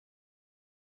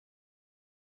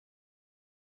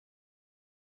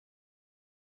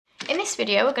In this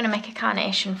video we're going to make a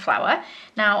carnation flower.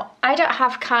 Now I don't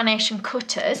have carnation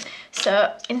cutters,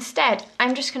 so instead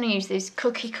I'm just going to use these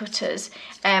cookie cutters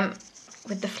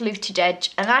with the fluted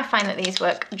edge, and I find that these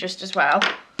work just as well.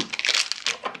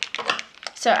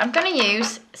 So I'm going to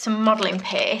use some modelling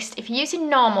paste. If you're using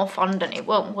normal fondant it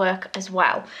won't work as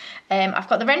well. I've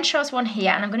got the Renshaws one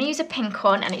here, and I'm going to use a pink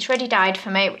one, and it's ready dyed for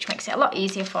me, which makes it a lot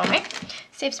easier for me.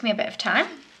 Saves me a bit of time.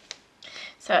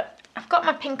 So I've got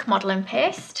my pink modelling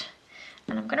paste,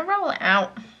 and I'm going to roll it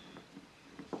out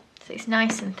so it's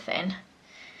nice and thin.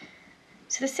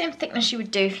 So the same thickness you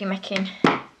would do if you're making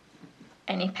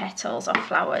any petals or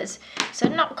flowers. So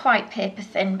not quite paper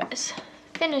thin, but as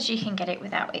thin as you can get it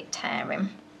without it tearing.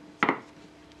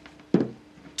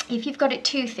 If you've got it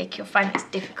too thick, you'll find it's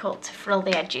difficult to frill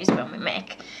the edges when we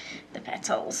make the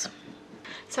petals.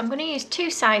 So I'm going to use two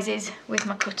sizes with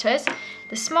my cutters.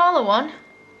 The smaller one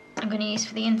I'm going to use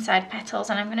for the inside petals,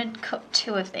 and I'm going to cut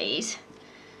two of these.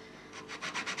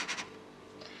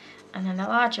 And then the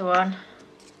larger one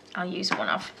I'll use one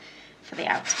of for the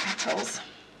outer petals.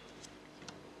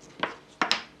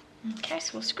 Okay,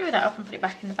 so we'll screw that up and put it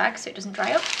back in the bag so it doesn't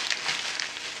dry up.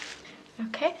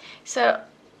 Okay, so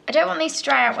I don't want these to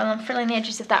dry out while I'm filling the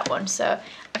edges of that one, so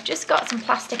I've just got some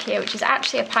plastic here, which is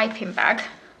actually a piping bag,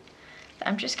 that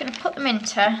I'm just going to put them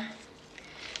into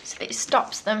so that it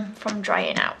stops them from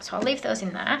drying out. So I'll leave those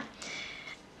in there.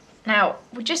 Now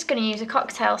we're just going to use a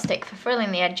cocktail stick for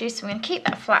filling the edges, so I'm going to keep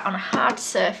that flat on a hard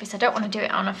surface. I don't want to do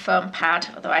it on a foam pad,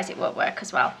 otherwise it won't work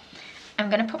as well. I'm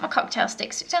going to put my cocktail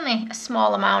stick, so it's only a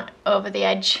small amount, over the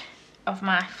edge of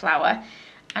my flower,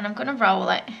 and I'm going to roll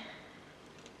it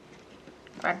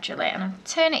gradually, and I'll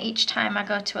turn it each time I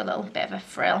go to a little bit of a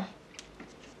frill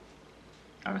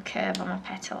or a curve on my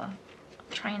petal. I'll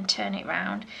try and turn it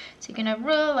round. So you're going to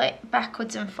roll it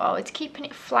backwards and forwards, keeping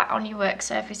it flat on your work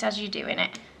surface as you're doing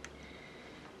it.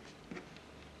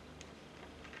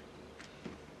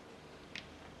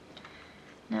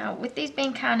 Now with these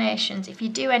being carnations, if you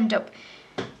do end up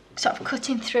sort of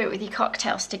cutting through it with your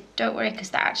cocktail stick, don't worry,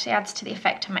 because that actually adds to the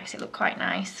effect and makes it look quite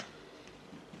nice.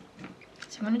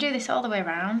 So I'm going to do this all the way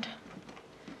around.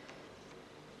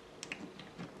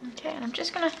 Okay, and I'm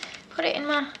just going to put it in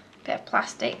my bit of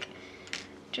plastic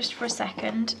just for a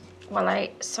second while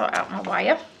I sort out my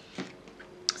wire.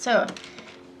 So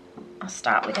I'll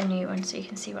start with a new one so you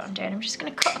can see what I'm doing. I'm just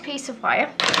going to cut a piece of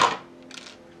wire,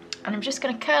 and I'm just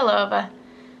going to curl over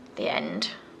the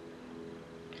end.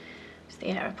 There's the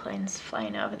aeroplanes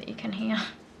flying over that you can hear.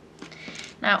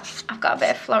 Now I've got a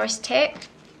bit of florist tape,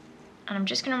 and I'm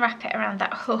just going to wrap it around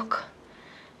that hook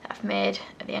that I've made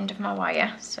at the end of my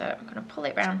wire. So I'm going to pull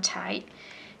it round tight.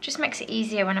 Just makes it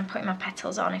easier when I'm putting my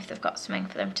petals on if they've got something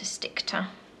for them to stick to.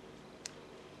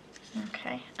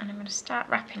 Okay, and I'm going to start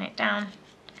wrapping it down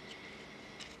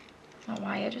my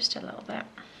wire just a little bit.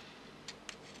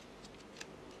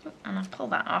 And I'll pull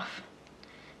that off.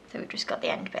 So we've just got the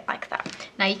end bit like that.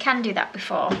 Now you can do that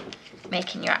before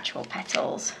making your actual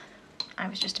petals. I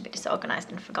was just a bit disorganised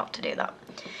and forgot to do that.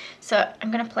 So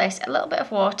I'm going to place a little bit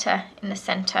of water in the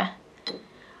centre. I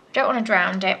don't want to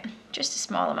drown it, just a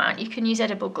small amount. You can use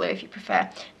edible glue if you prefer.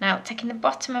 Now taking the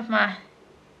bottom of my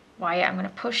wire, I'm going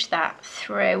to push that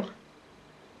through,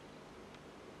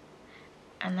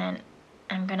 and then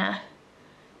I'm going to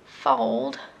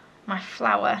fold my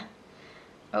flower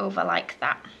over like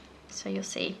that. So you'll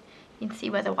see, you can see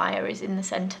where the wire is in the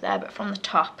centre there, but from the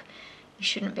top you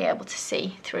shouldn't be able to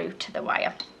see through to the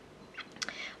wire.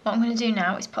 What I'm going to do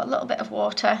now is put a little bit of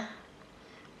water,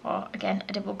 or again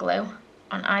edible glue,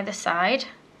 on either side,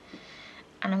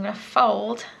 and I'm going to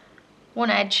fold one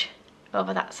edge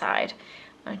over that side.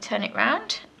 I'm going to turn it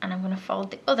round, and I'm going to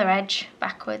fold the other edge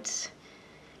backwards,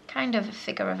 kind of a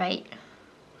figure of 8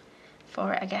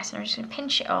 for it I guess, and I'm just going to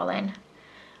pinch it all in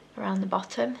around the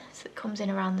bottom so it comes in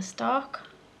around the stalk.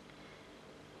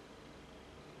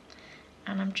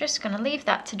 And I'm just going to leave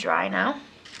that to dry now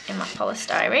in my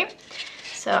polystyrene.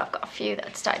 So I've got a few that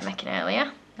I'd started making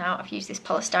earlier. Now I've used this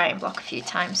polystyrene block a few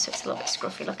times, so it's a little bit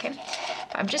scruffy looking.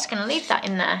 But I'm just going to leave that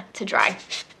in there to dry.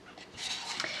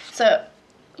 So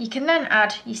you can then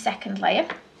add your second layer.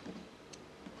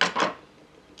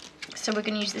 So we're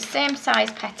going to use the same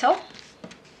size petal.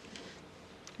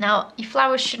 Now your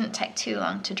flowers shouldn't take too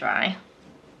long to dry.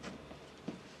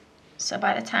 So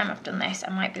by the time I've done this, I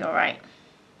might be alright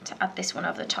to add this one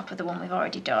over the top of the one we've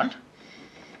already done.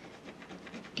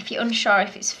 If you're unsure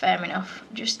if it's firm enough,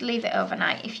 just leave it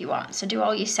overnight if you want. So do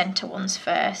all your centre ones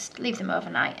first, leave them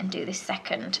overnight, and do this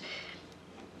second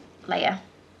layer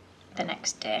the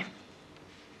next day.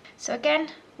 So again,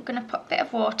 we're going to put a bit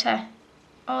of water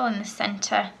all in the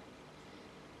centre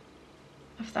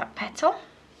of that petal.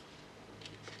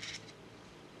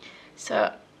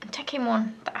 So I'm taking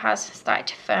one that has started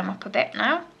to firm up a bit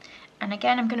now, and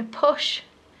again I'm going to push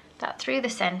that through the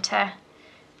centre,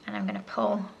 and I'm going to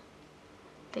pull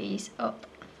these up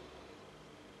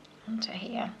onto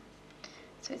here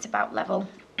so it's about level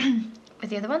with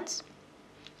the other ones.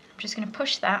 I'm just going to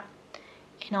push that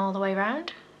in all the way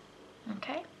around.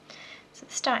 Okay, so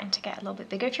it's starting to get a little bit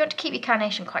bigger. If you want to keep your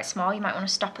carnation quite small, you might want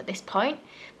to stop at this point.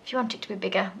 If you want it to be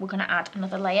bigger, we're going to add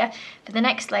another layer. For the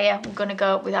next layer, we're going to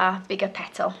go with our bigger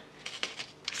petal.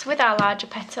 So with our larger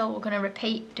petal, we're going to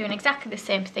repeat doing exactly the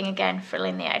same thing again,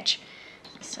 frilling the edge.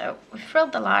 So we've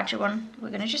frilled the larger one. We're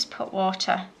going to just put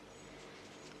water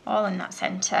all in that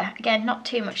centre. Again, not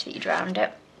too much that you drowned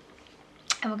it.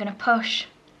 And we're going to push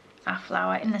our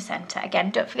flower in the centre. Again,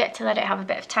 don't forget to let it have a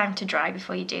bit of time to dry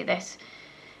before you do this.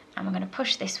 And we're going to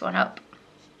push this one up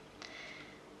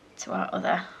to our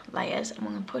other layers, and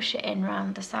we're going to push it in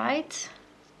round the sides,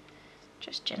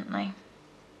 just gently.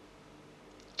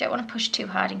 Don't want to push too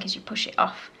hard in case you push it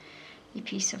off your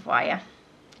piece of wire.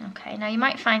 Okay, now you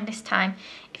might find this time,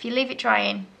 if you leave it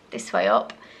drying this way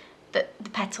up, that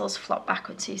the petals flop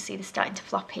backwards, so you see they're starting to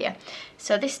flop here.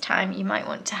 So this time you might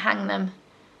want to hang them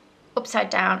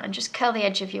upside down and just curl the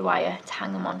edge of your wire to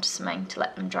hang them onto something to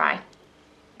let them dry.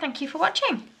 Thank you for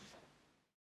watching.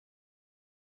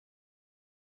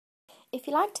 If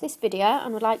you liked this video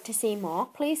and would like to see more,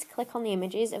 please click on the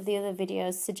images of the other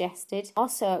videos suggested.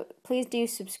 Also, please do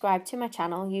subscribe to my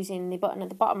channel using the button at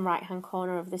the bottom right hand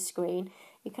corner of the screen.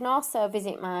 You can also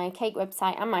visit my cake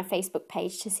website and my Facebook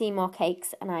page to see more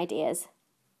cakes and ideas.